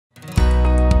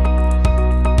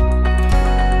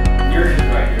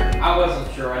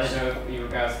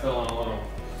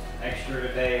signature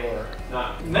today or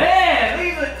not.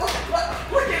 Man,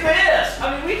 look at this.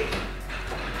 I mean,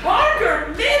 Parker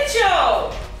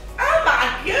Mitchell. Oh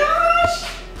my gosh.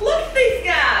 Look at these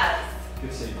guys. Good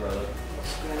to see you, brother.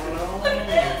 What's going on? Look at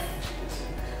this.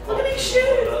 Look at these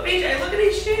shoes. BJ, look at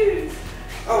these shoes.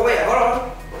 Oh wait, hold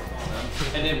on.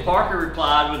 And then Parker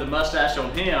replied with a mustache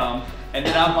on him, and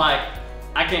then I'm like,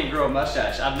 I can't grow a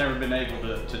mustache. I've never been able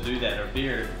to do that, or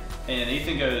beard. And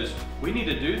Ethan goes, we need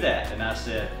to do that. And I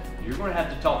said, you're going to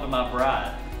have to talk to my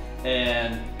bride.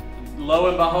 And lo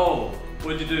and behold,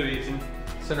 what'd you do, Ethan?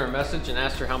 Sent her a message and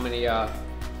asked her how many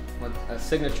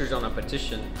signatures on a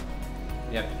petition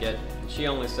you have to get. She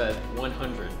only said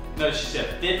 100. No, she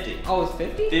said 50. Oh, it was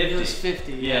 50? 50. It was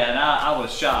 50. Yeah, and I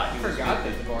was shocked. I forgot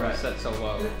that the bar was set so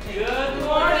low. Good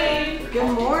morning.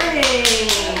 Good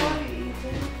morning.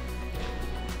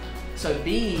 So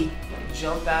B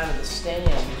jumped out of the stand.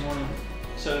 Good morning.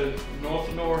 So North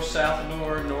Lenore, South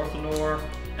Lenore, North Lenore,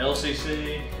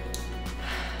 LCC.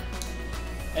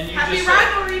 And you Happy just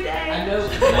rivalry day. I know.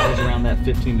 I was around that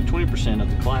 15 to 20% of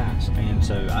the class, and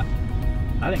so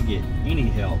I didn't get any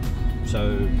help.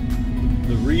 So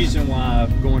the reason why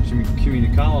going to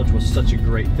community college was such a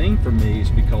great thing for me is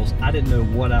because I didn't know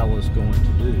what I was going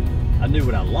to do. I knew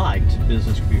what I liked,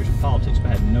 business, computers, and politics,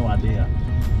 but I had no idea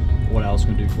what I was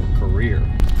going to do for a career.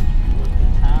 Was the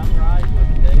time right? Was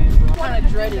the days right? Kind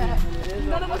of dreaded it.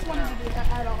 None of us wanted to do that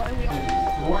at all. And we all.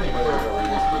 Good morning.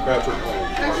 Nice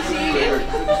to see you.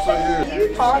 Good to see you.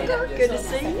 You, Parker. Good to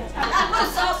see you. I got my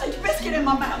sausage biscuit in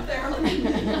my mouth there.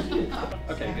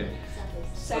 Okay, good.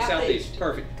 Southeast,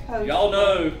 perfect. Y'all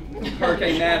know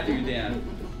Hurricane Matthew then.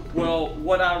 Well,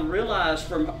 what I realized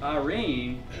from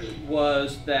Irene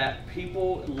was that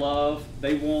people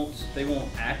they want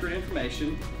accurate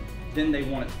information, then they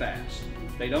want it fast.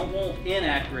 They don't want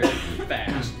inaccurate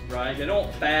fast, right? They don't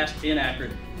want fast,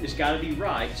 inaccurate. It's got to be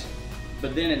right,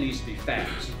 but then it needs to be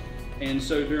fast. And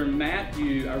so during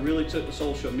Matthew, I really took to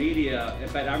social media. In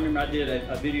fact, I remember I did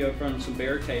a video from some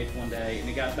barricades one day, and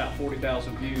it got about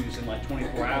 40,000 views in like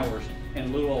 24 hours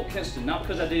in little old Kinston. Not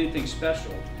because I did anything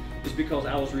special, it's because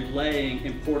I was relaying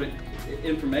important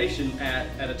information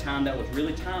at a time that was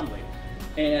really timely.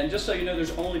 And just so you know,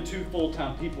 there's only 2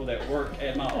 full-time people that work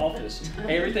at my office.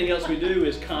 Everything else we do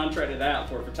is contracted out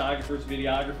for photographers,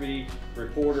 videography,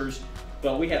 reporters.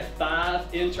 But we have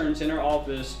 5 interns in our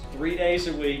office 3 days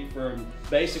a week from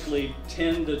basically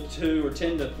 10 to 2 or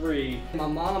 10 to 3. My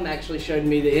mom actually showed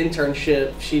me the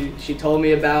internship. She told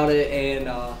me about it, and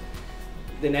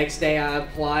the next day I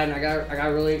applied, and I got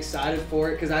really excited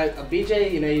for it because BJ,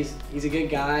 you know, he's a good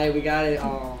guy. We got it.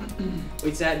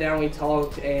 We sat down, we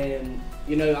talked, and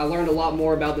you know, I learned a lot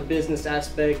more about the business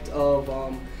aspect of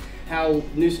how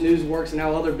Neuse works and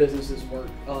how other businesses work.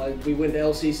 We went to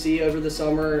LCC over the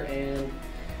summer, and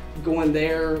going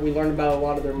there, we learned about a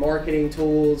lot of their marketing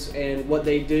tools and what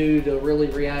they do to really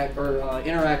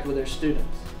interact with their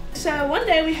students. So one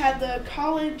day we had the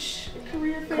college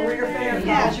career fair.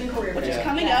 Yeah, which is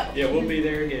coming up. Yeah, we'll be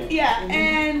there again. Yeah,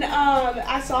 and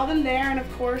I saw them there, and of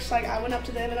course, like, I went up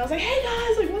to them and I was like, "Hey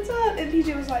guys, like, what's up?" And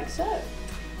PJ was like, "So,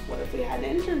 what if we had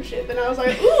an internship?" And I was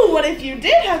like, "Ooh, what if you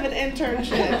did have an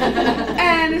internship?"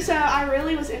 And so I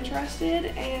really was interested,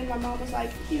 and my mom was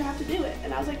like, "You have to do it."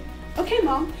 And I was like, "Okay,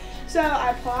 Mom." So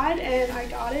I applied and I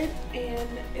got it, and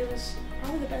it was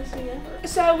probably the best thing ever.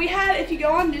 So we had, if you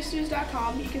go on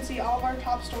newsnews.com, you can see all of our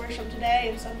top stories from today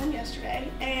and some from yesterday.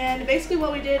 And basically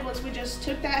what we did was we just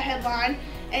took that headline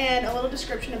and a little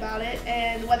description about it,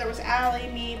 and whether it was Allie,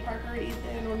 me, Parker,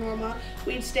 Ethan, or Norma,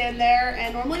 we'd stand there,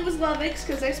 and normally it was Lovex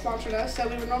because they sponsored us, so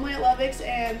we were normally at Lovex,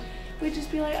 and we'd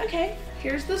just be like, okay,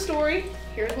 here's the story,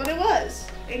 here's what it was,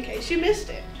 in case you missed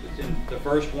it. The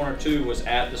first 1 or 2 was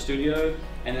at the studio,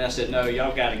 and then I said, no,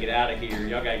 y'all got to get out of here,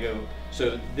 y'all got to go.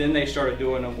 So then they started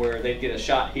doing them where they'd get a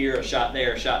shot here, a shot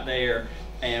there, a shot there.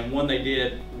 And when they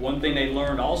did, one thing they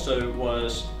learned also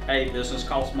was, hey, business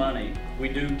costs money. We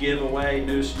do give away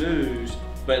news,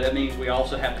 but that means we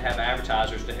also have to have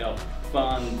advertisers to help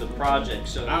fund the project.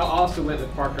 So I also went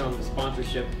with Parker on the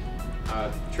sponsorship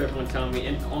trip one time. We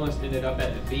almost ended up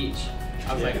at the beach.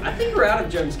 I was like, I think we're out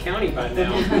of Jones County by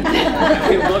now. And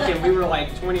we looked, and we were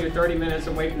like 20 or 30 minutes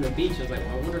away from the beach. I was like,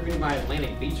 well, I wonder if anybody at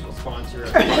Atlantic Beach will sponsor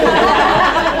us.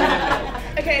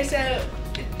 Okay, so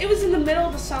it was in the middle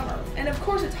of the summer, and of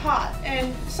course it's hot,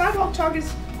 and sidewalk chalk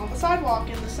is on the sidewalk,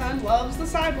 and the sun loves the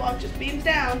sidewalk, just beams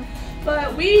down.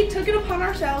 But we took it upon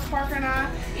ourselves, Parker and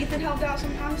I, Ethan helped out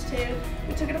sometimes too,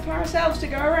 we took it upon ourselves to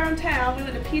go around town. We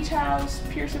went to Peach House,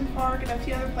 Pearson Park, and a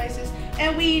few other places,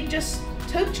 and we just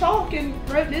took chalk and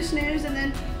wrote Neuse, and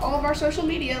then all of our social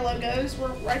media logos were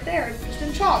right there, just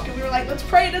in chalk. And we were like, let's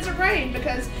pray it doesn't rain,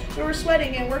 because we were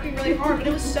sweating and working really hard. But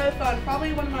it was so fun.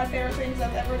 Probably one of my favorite things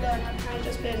I've ever done. I've kind of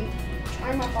just been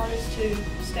trying my hardest to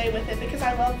stay with it because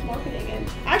I love marketing, and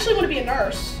I actually want to be a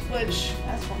nurse, which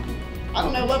that's fun. I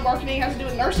don't know what marketing has to do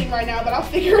with nursing right now, but I'll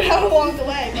figure it out along the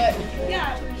way. But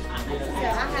yeah.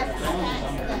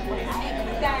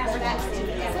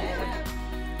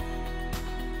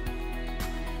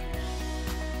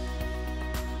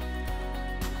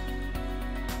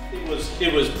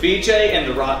 It was BJ and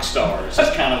the rock stars.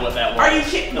 That's kind of what that was. Are you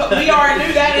kidding? But we already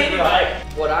knew that anyway. Right.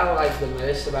 What I like the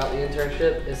most about the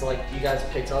internship is like you guys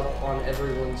picked up on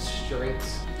everyone's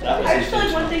strengths. I just feel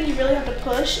like one thing you really have to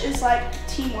push is like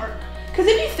teamwork. Because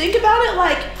if you think about it,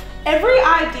 like every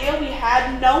idea we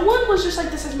had, no one was just like,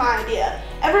 this is my idea.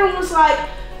 Everyone was like,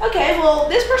 okay, well,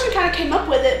 this person kind of came up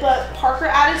with it, but Parker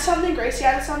added something, Gracie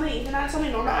added something, Ethan added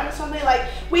something, Norma added something. Like,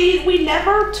 we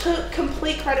never took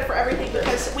complete credit for everything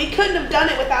because we couldn't have done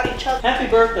it without each other. Happy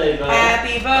birthday, bud.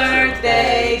 Happy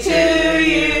birthday to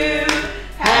you.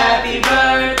 Happy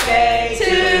birthday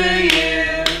to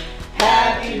you.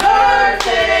 Happy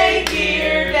birthday,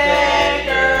 dear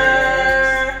Decker.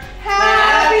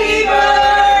 Happy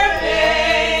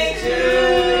birthday to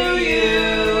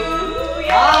you.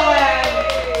 Yahweh.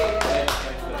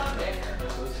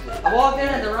 I walked in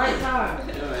at the right time.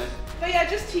 But yeah,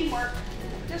 just teamwork.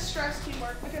 Just stress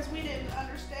teamwork because we didn't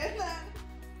understand that.